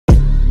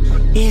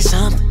It's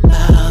something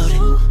about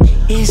it.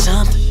 It's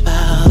something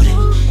about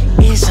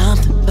it. It's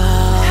something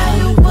about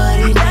how you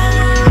put it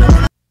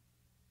down.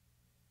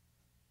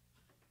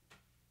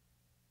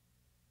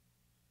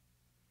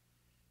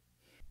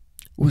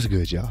 What's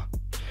good, y'all?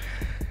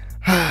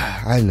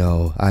 I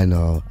know,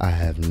 I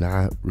have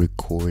not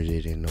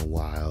recorded in a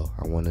while.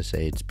 I want to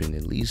say it's been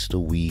at least a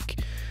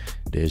week.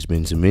 There's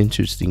been some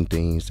interesting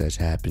things that's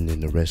happened in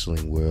the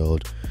wrestling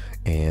world,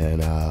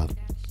 and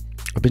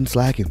I've been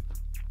slacking.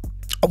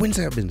 I wouldn't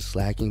say I've been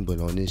slacking, but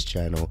on this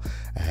channel,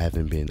 I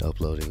haven't been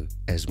uploading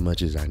as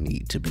much as I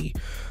need to be.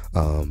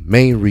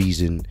 Main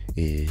reason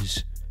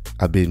is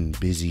I've been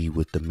busy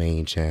with the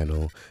main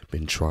channel,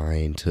 been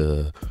trying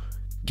to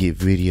get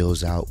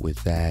videos out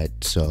with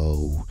that.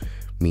 So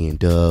me and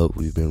Dub,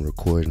 we've been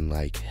recording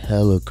like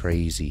hella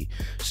crazy.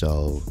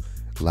 So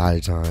a lot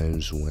of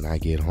times when I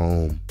get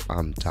home,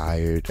 I'm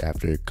tired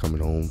after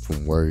coming home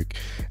from work,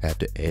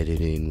 after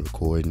editing,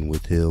 recording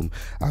with him.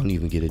 I don't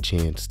even get a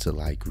chance to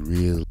like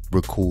real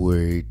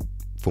record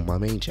for my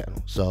main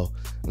channel. So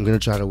I'm gonna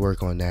try to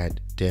work on that.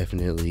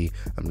 Definitely,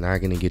 I'm not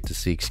gonna get to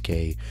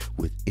 6K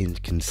with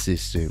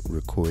inconsistent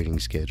recording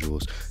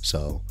schedules.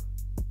 So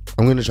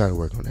I'm gonna try to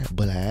work on that.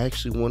 But I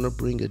actually want to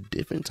bring a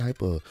different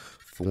type of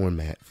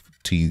format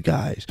to you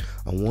guys.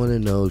 I want to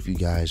know if you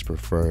guys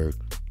prefer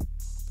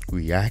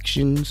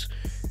reactions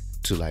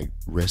to like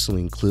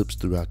wrestling clips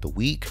throughout the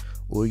week,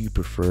 or you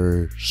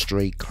prefer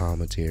straight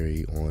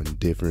commentary on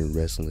different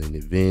wrestling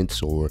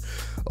events or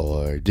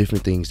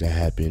different things that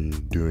happen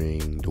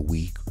during the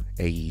week,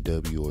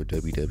 AEW or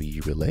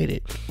WWE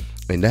related.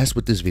 And that's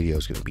what this video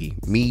is going to be.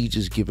 Me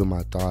just giving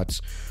my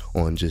thoughts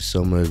on just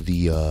some of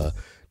the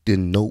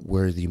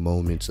noteworthy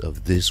moments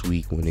of this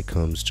week when it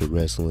comes to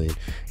wrestling,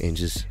 and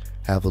just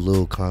have a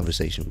little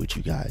conversation with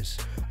you guys.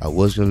 I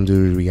was going to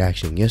do a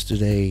reaction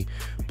yesterday,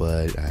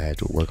 but I had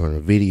to work on a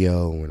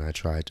video. When I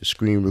tried to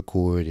screen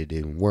record, it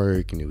didn't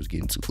work and it was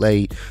getting too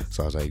late.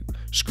 So I was like,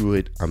 screw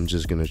it, I'm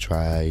just going to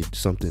try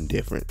something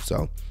different.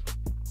 So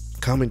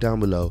comment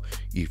down below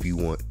if you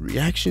want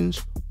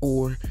reactions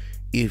or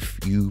if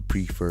you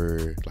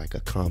prefer like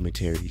a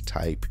commentary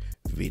type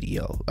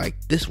video like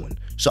this one.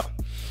 So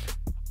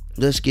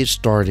let's get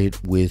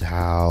started with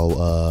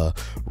how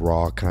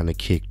Raw kind of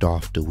kicked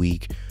off the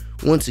week.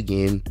 Once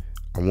again,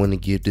 I want to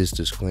give this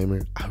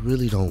disclaimer. I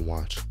really don't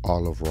watch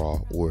all of Raw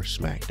or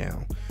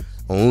SmackDown.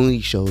 Only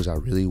shows I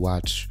really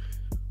watch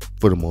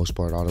for the most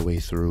part all the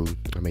way through,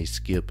 I may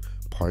skip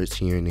parts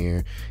here and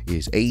there,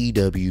 is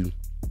AEW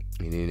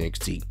and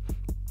NXT.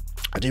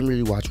 I didn't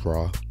really watch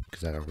Raw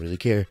because I don't really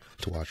care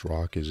to watch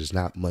Raw because there's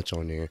not much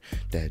on there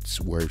that's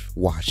worth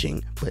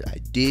watching. But I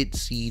did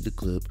see the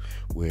clip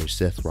where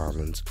Seth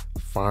Rollins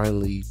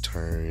finally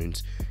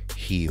turns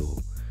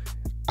heel.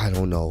 I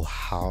don't know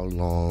how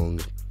long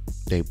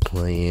they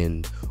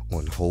planned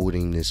on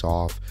holding this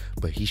off,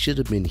 but he should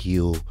have been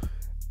heel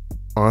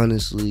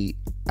honestly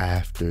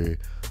after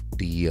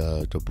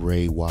the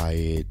Bray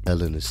Wyatt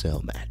Hell in a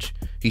Cell match.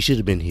 He should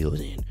have been heel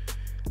then.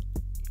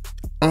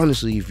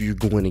 Honestly, if you're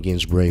going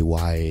against Bray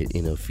Wyatt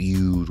in a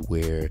feud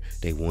where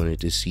they wanted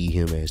to see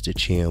him as the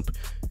champ,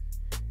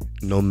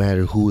 no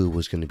matter who it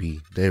was going to be,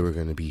 they were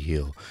going to be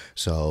heel.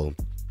 So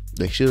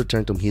they should have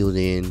turned him heel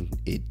then.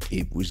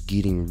 It was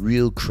getting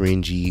real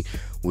cringy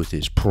with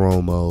his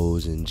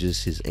promos and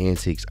just his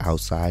antics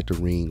outside the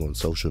ring on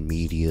social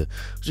media. It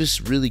was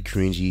just really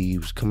cringy. He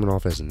was coming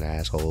off as an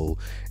asshole,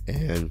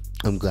 and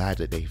I'm glad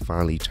that they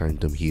finally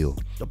turned him heel.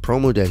 The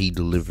promo that he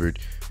delivered,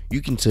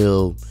 you can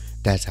tell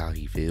that's how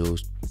he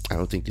feels. I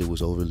don't think it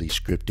was overly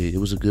scripted. It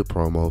was a good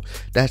promo.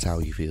 That's how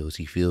he feels.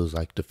 He feels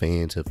like the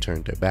fans have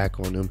turned their back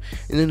on him.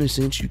 And in a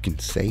sense, you can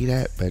say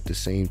that, but at the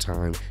same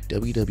time,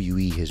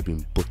 WWE has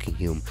been booking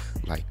him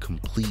like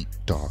complete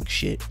dog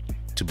shit,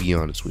 to be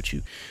honest with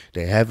you.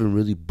 They haven't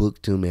really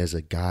booked him as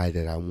a guy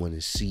that I want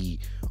to see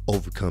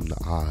overcome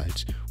the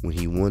odds. When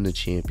he won the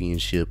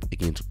championship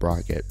against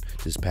Brock at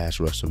this past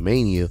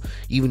WrestleMania,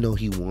 even though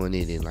he won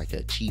it in like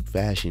a cheap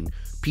fashion,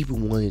 people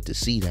wanted to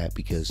see that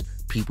because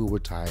people were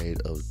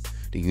tired of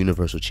the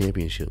Universal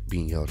Championship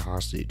being held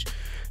hostage.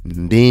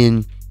 And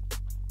then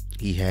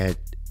he had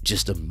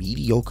just a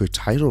mediocre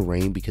title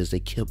reign because they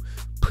kept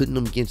putting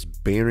him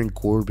against Baron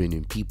Corbin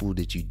and people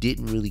that you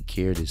didn't really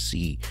care to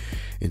see.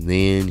 And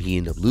then he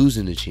ended up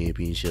losing the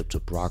championship to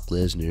Brock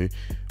Lesnar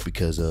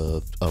because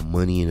of a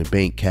Money in the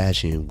Bank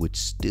cash-in, which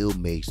still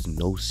makes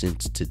no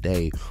sense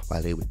today why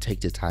they would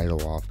take the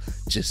title off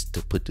just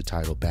to put the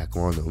title back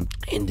on him.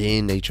 And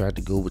then they tried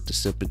to go with the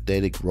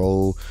sympathetic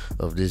role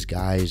of this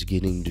guy is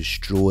getting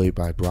destroyed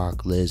by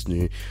Brock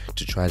Lesnar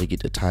to try to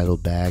get the title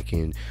back,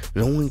 and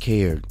no one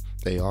cared.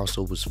 They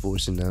also was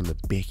forcing down the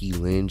Becky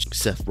Lynch,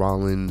 Seth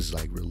Rollins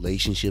like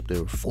relationship. They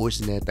were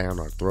forcing that down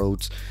our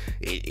throats.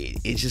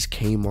 It just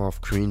came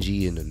off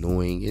cringy and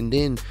annoying. And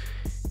then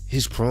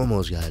his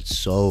promos got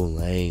so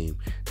lame.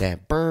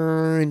 That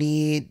burn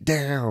it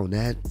down,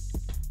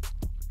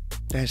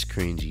 that's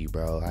cringy,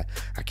 bro.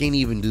 I can't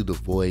even do the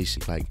voice.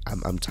 Like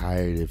I'm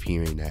tired of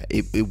hearing that.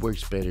 It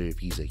works better if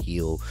he's a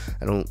heel.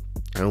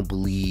 I don't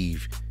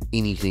believe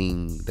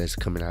anything that's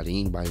coming out of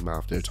anybody's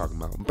mouth. They're talking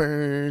about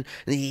burn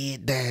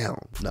it down.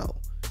 No,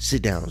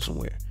 sit down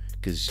somewhere,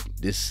 because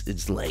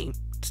it's lame.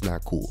 It's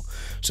not cool.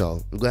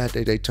 So I'm glad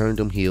that they turned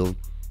him heel.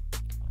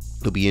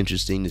 It'll be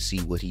interesting to see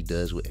what he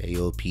does with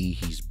AOP.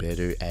 He's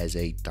better as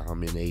a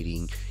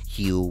dominating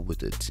heel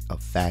with a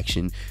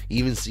faction.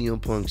 Even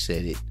CM Punk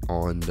said it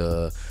on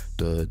the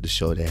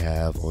show they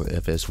have on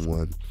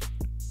FS1.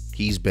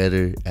 He's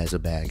better as a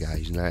bad guy.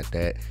 He's not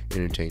that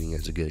entertaining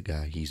as a good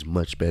guy. He's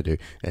much better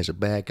as a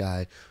bad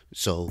guy.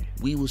 So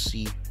we will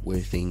see where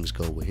things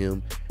go with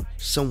him.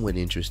 Somewhat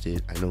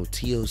interested. I know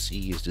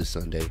TLC is this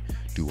Sunday.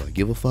 Do I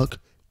give a fuck?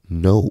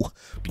 No,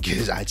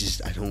 because I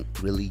don't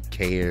really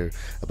care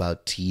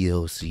about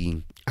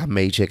TLC. I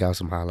may check out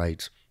some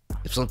highlights.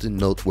 If something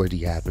noteworthy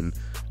happened,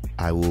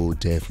 I will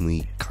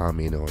definitely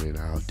comment on it.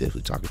 I'll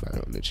definitely talk about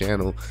it on the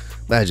channel,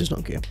 but I just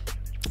don't care.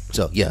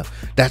 So yeah,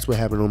 that's what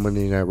happened on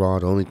Monday Night Raw.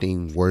 The only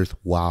thing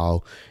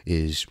worthwhile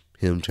is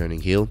him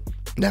turning heel.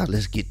 Now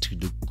let's get to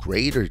the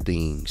greater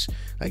things,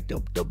 like the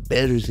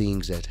better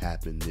things that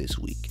happened this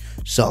week.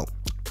 So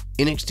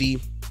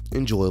NXT,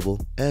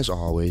 enjoyable as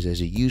always,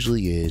 as it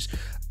usually is.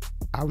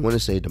 I want to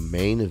say the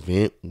main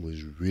event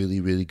was really,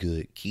 really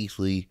good. Keith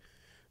Lee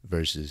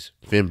versus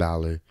Finn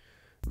Balor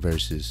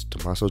versus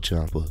Tommaso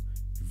Ciampa.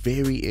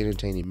 Very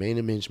entertaining main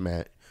event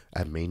match.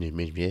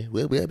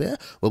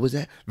 What was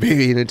that?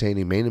 Very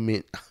entertaining main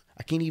event.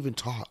 I can't even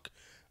talk.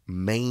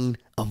 Main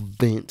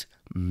event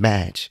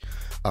match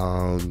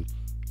to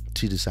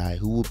decide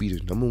who will be the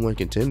 #1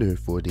 contender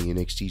for the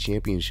NXT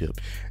Championship.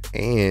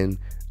 And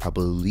I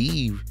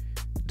believe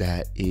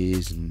that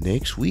is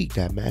next week.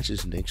 That match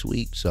is next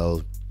week.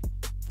 So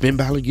Finn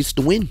Balor gets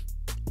the win.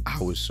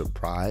 I was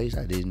surprised.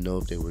 I didn't know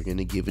if they were going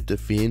to give it to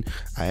Finn.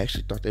 I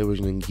actually thought they were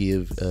going to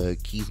give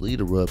Keith Lee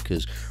the rub,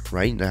 because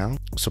right now,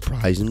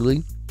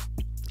 surprisingly,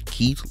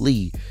 Keith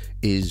Lee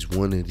is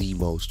one of the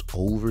most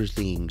over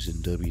things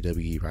in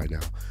WWE right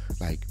now.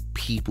 Like,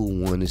 people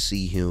want to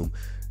see him.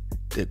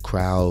 The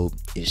crowd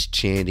is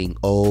chanting,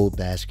 "Oh,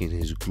 bask in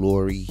his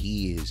glory."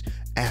 He is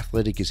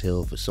athletic as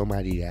hell for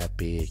somebody that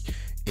big,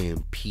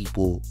 and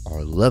people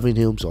are loving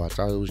him. So I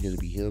thought it was going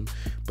to be him,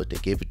 but they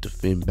gave it to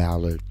Finn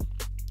Balor.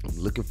 I'm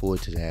looking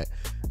forward to that.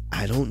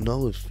 I don't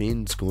know if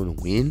Finn's going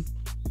to win.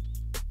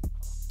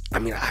 I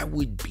mean, I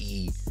would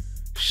be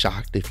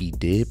shocked if he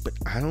did, but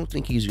I don't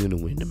think he's going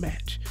to win the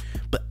match.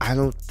 But I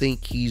don't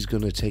think he's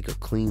going to take a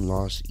clean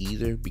loss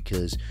either,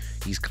 because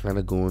he's kind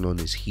of going on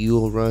this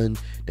heel run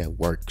that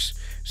works.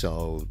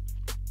 So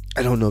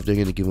I don't know if they're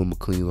going to give him a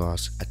clean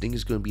loss. I think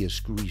it's going to be a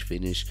screwy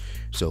finish.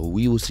 So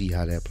we will see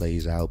how that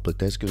plays out. But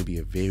that's going to be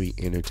a very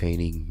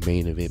entertaining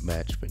main event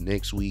match for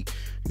next week.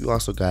 You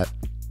also got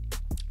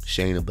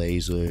Shayna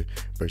Baszler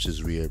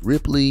versus Rhea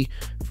Ripley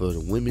for the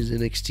Women's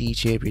NXT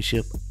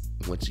Championship.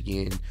 Once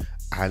again,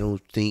 I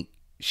don't think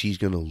she's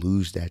going to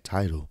lose that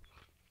title.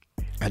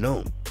 I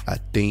don't. I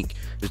think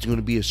it's going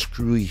to be a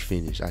screwy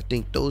finish. I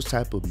think those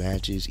type of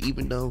matches,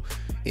 even though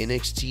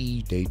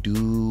NXT, they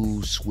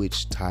do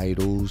switch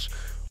titles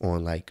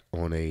on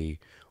a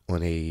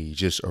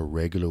just a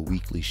regular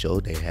weekly show.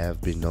 They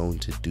have been known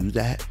to do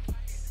that.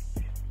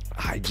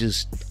 I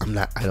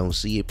don't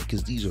see it,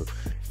 because these are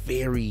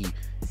very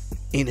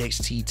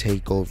NXT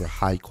takeover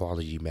high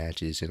quality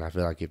matches, and I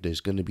feel like if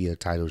there's going to be a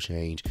title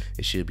change,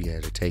 it should be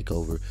at a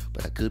takeover.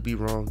 But I could be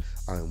wrong.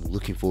 I'm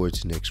looking forward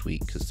to next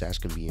week, because that's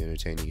going to be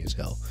entertaining as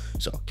hell.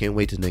 So can't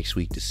wait to next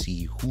week to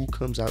see who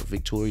comes out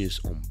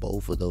victorious on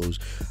both of those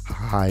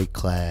high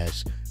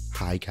class,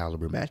 high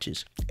caliber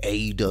matches.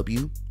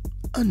 AEW,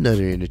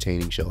 another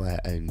entertaining show. I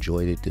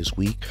enjoyed it this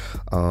week.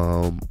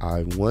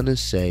 I want to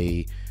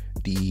say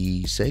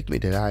the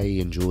segment that I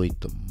enjoyed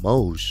the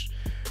most,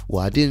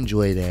 well, I did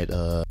enjoy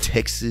that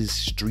Texas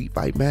street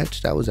fight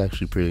match. That was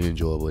actually pretty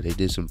enjoyable. They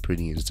did some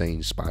pretty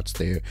insane spots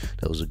there.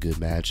 That was a good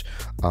match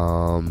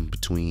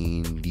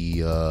between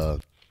the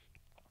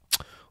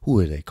who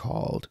are they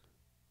called?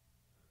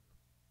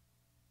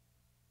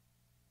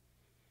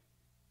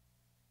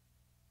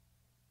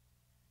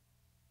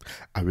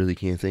 I really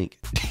can't think.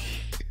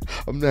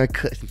 I'm not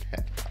cutting that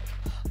out.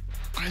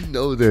 I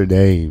know their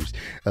names.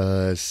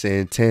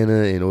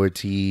 Santana and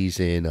Ortiz,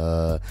 and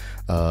I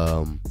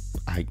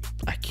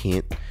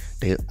can't.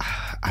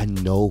 I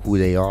know who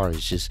they are.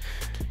 It's just,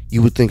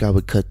 you would think I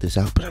would cut this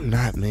out, but I'm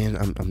not, man.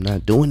 I'm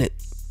not doing it.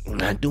 I'm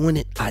not doing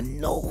it. I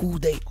know who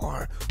they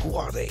are. Who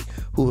are they?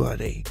 Who are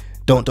they?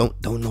 Don't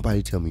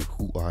nobody tell me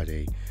who are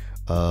they.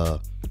 I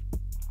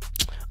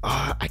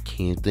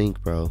can't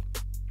think, bro.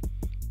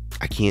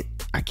 I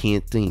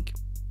can't think.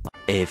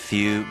 A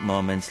few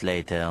moments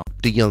later.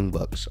 The Young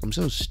Bucks. I'm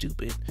so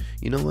stupid.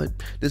 You know what?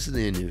 This is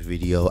the end of the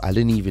video. I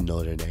didn't even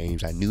know their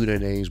names. I knew their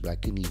names, but I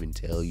couldn't even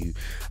tell you.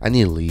 I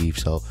need to leave.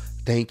 So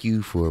thank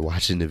you for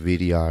watching the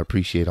video. I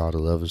appreciate all the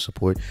love and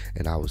support,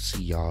 and I will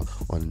see y'all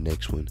on the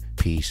next one.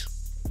 Peace.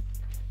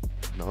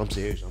 No, I'm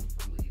serious. I'm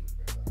leaving,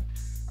 bro.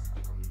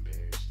 I'm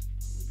embarrassed.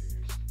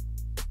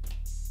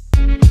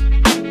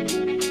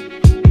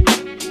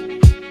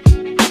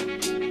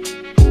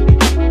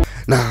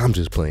 Nah, I'm I'm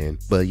just playing.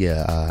 But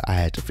yeah, I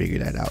had to figure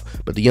that out.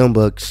 But the Young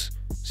Bucks,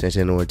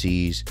 Santana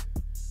Ortiz,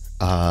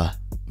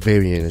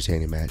 very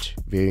entertaining match.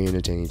 Very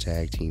entertaining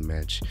tag team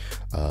match.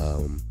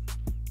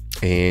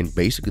 And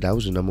basically that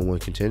was the number one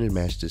contender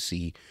match to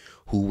see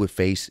who would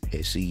face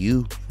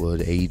SCU for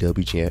the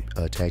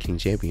AEW Tag Team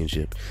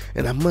Championship.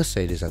 And I must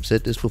say this, I've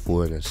said this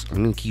before, and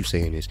I'm going to keep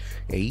saying this.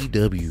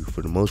 AEW,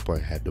 for the most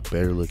part, have the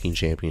better looking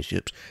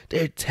championships.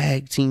 Their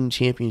Tag Team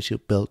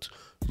Championship belts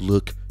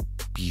look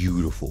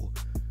beautiful.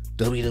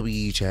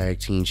 WWE Tag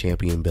Team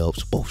Champion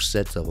belts, both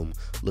sets of them,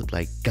 look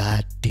like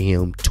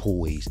goddamn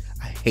toys.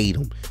 I hate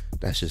them.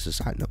 That's just a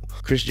side note.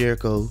 Chris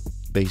Jericho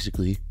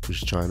basically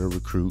was trying to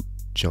recruit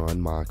Jon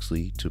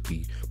Moxley to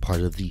be part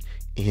of the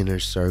Inner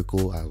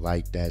Circle. I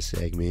like that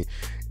segment,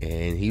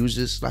 and he was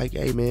just like,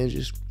 hey man,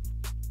 just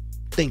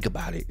think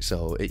about it.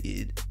 So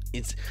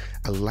it's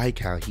I like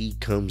how he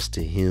comes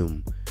to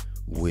him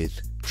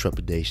with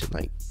trepidation,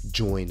 like,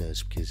 join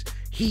us, because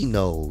he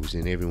knows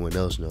and everyone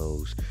else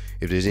knows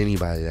if there's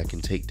anybody that can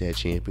take that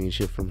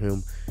championship from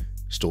him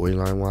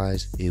storyline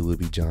wise, it would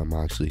be Jon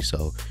Moxley.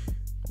 So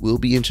we'll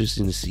be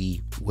interested to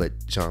see what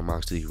Jon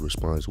Moxley's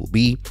response will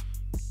be,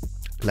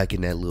 like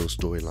in that little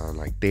storyline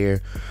like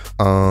there.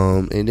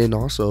 And then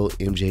also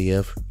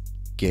MJF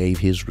gave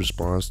his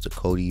response to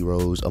Cody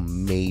Rhodes'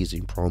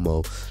 amazing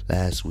promo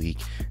last week,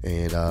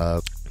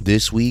 and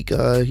this week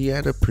he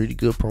had a pretty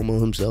good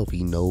promo himself.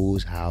 He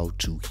knows how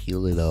to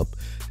heal it up.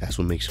 That's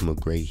what makes him a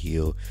great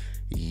heel.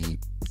 He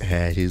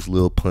had his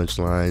little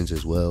punchlines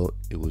as well.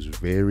 It was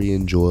very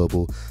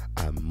enjoyable,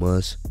 I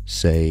must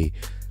say.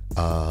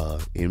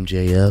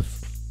 MJF,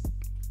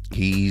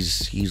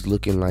 he's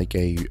looking like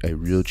a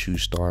real true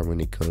star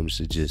when it comes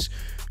to just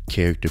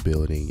character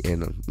building.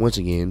 And once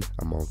again,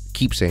 I'm gonna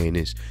keep saying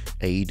this,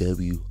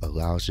 AEW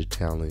allows their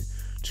talent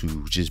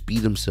to just be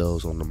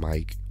themselves on the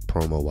mic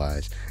promo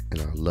wise,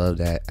 and I love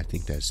that. I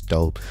think that's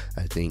dope.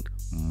 I think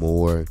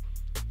more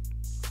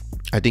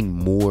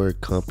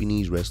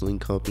companies, wrestling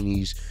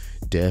companies,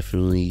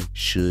 definitely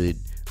should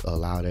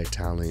allow their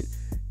talent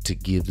to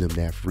give them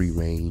that free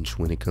range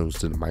when it comes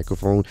to the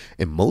microphone,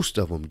 and most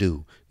of them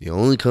do. The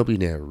only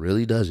company that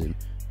really doesn't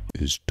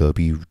is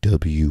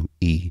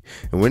WWE.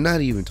 And we're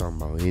not even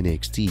talking about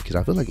NXT, because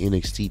I feel like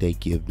NXT, they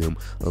give them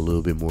a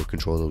little bit more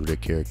control over their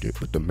character,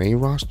 but the main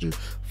roster,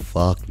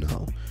 fuck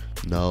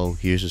no,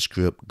 here's a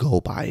script,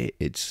 go by it.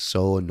 It's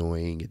so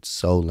annoying, it's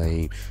so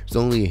lame. There's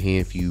only a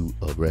handful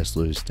of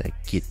wrestlers that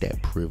get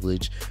that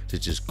privilege to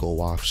just go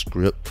off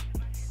script,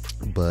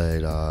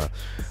 but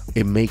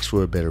it makes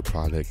for a better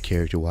product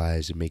character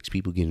wise. It makes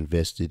people get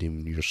invested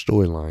in your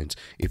storylines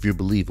if you're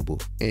believable,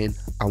 and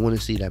I want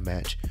to see that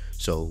match.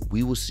 So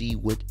we will see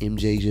what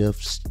MJF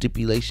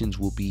stipulations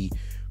will be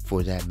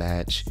for that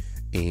match,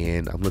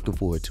 and I'm looking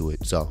forward to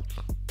it. So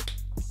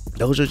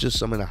those are just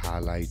some of the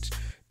highlights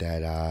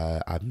that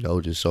I've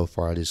noticed so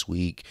far this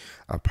week.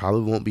 I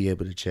probably won't be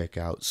able to check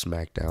out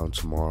SmackDown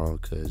tomorrow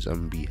because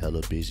I'm gonna be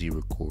hella busy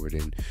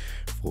recording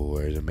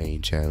for the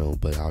main channel,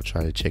 but I'll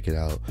try to check it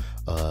out,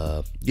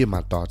 give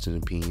my thoughts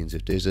and opinions.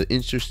 If there's an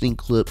interesting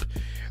clip,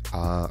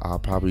 I'll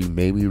probably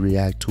maybe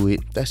react to it.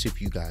 That's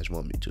if you guys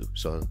want me to.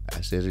 So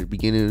I said at the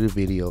beginning of the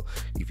video,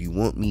 if you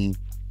want me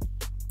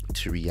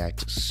to react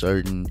to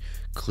certain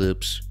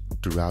clips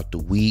throughout the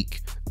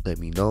week, let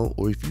me know.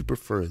 Or if you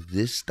prefer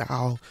this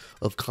style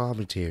of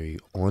commentary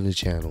on the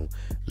channel,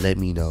 let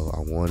me know. I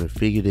want to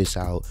figure this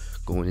out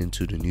going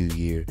into the new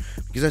year,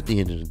 because at the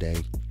end of the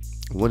day,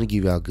 I want to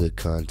give y'all good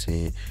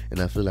content, and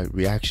I feel like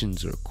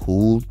reactions are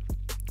cool,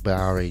 but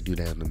I already do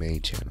that on the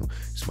main channel.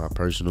 It's my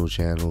personal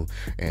channel,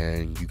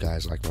 and you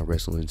guys like my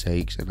wrestling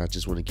takes, and I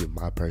just want to give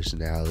my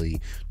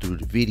personality through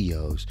the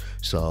videos.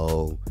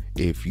 So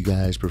if you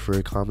guys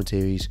prefer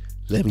commentaries,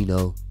 let me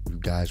know. If you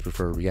guys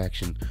prefer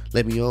reaction,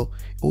 let me know.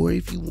 Or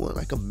if you want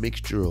like a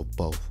mixture of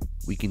both,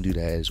 we can do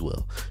that as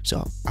well.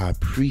 So I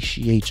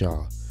appreciate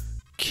y'all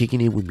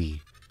kicking it with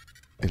me,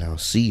 and I'll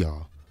see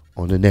y'all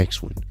on the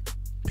next one.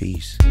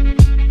 Peace.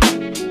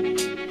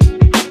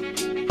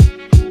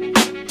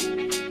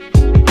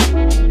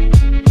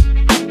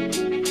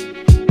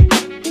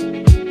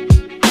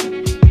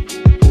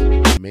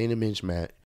 Main event match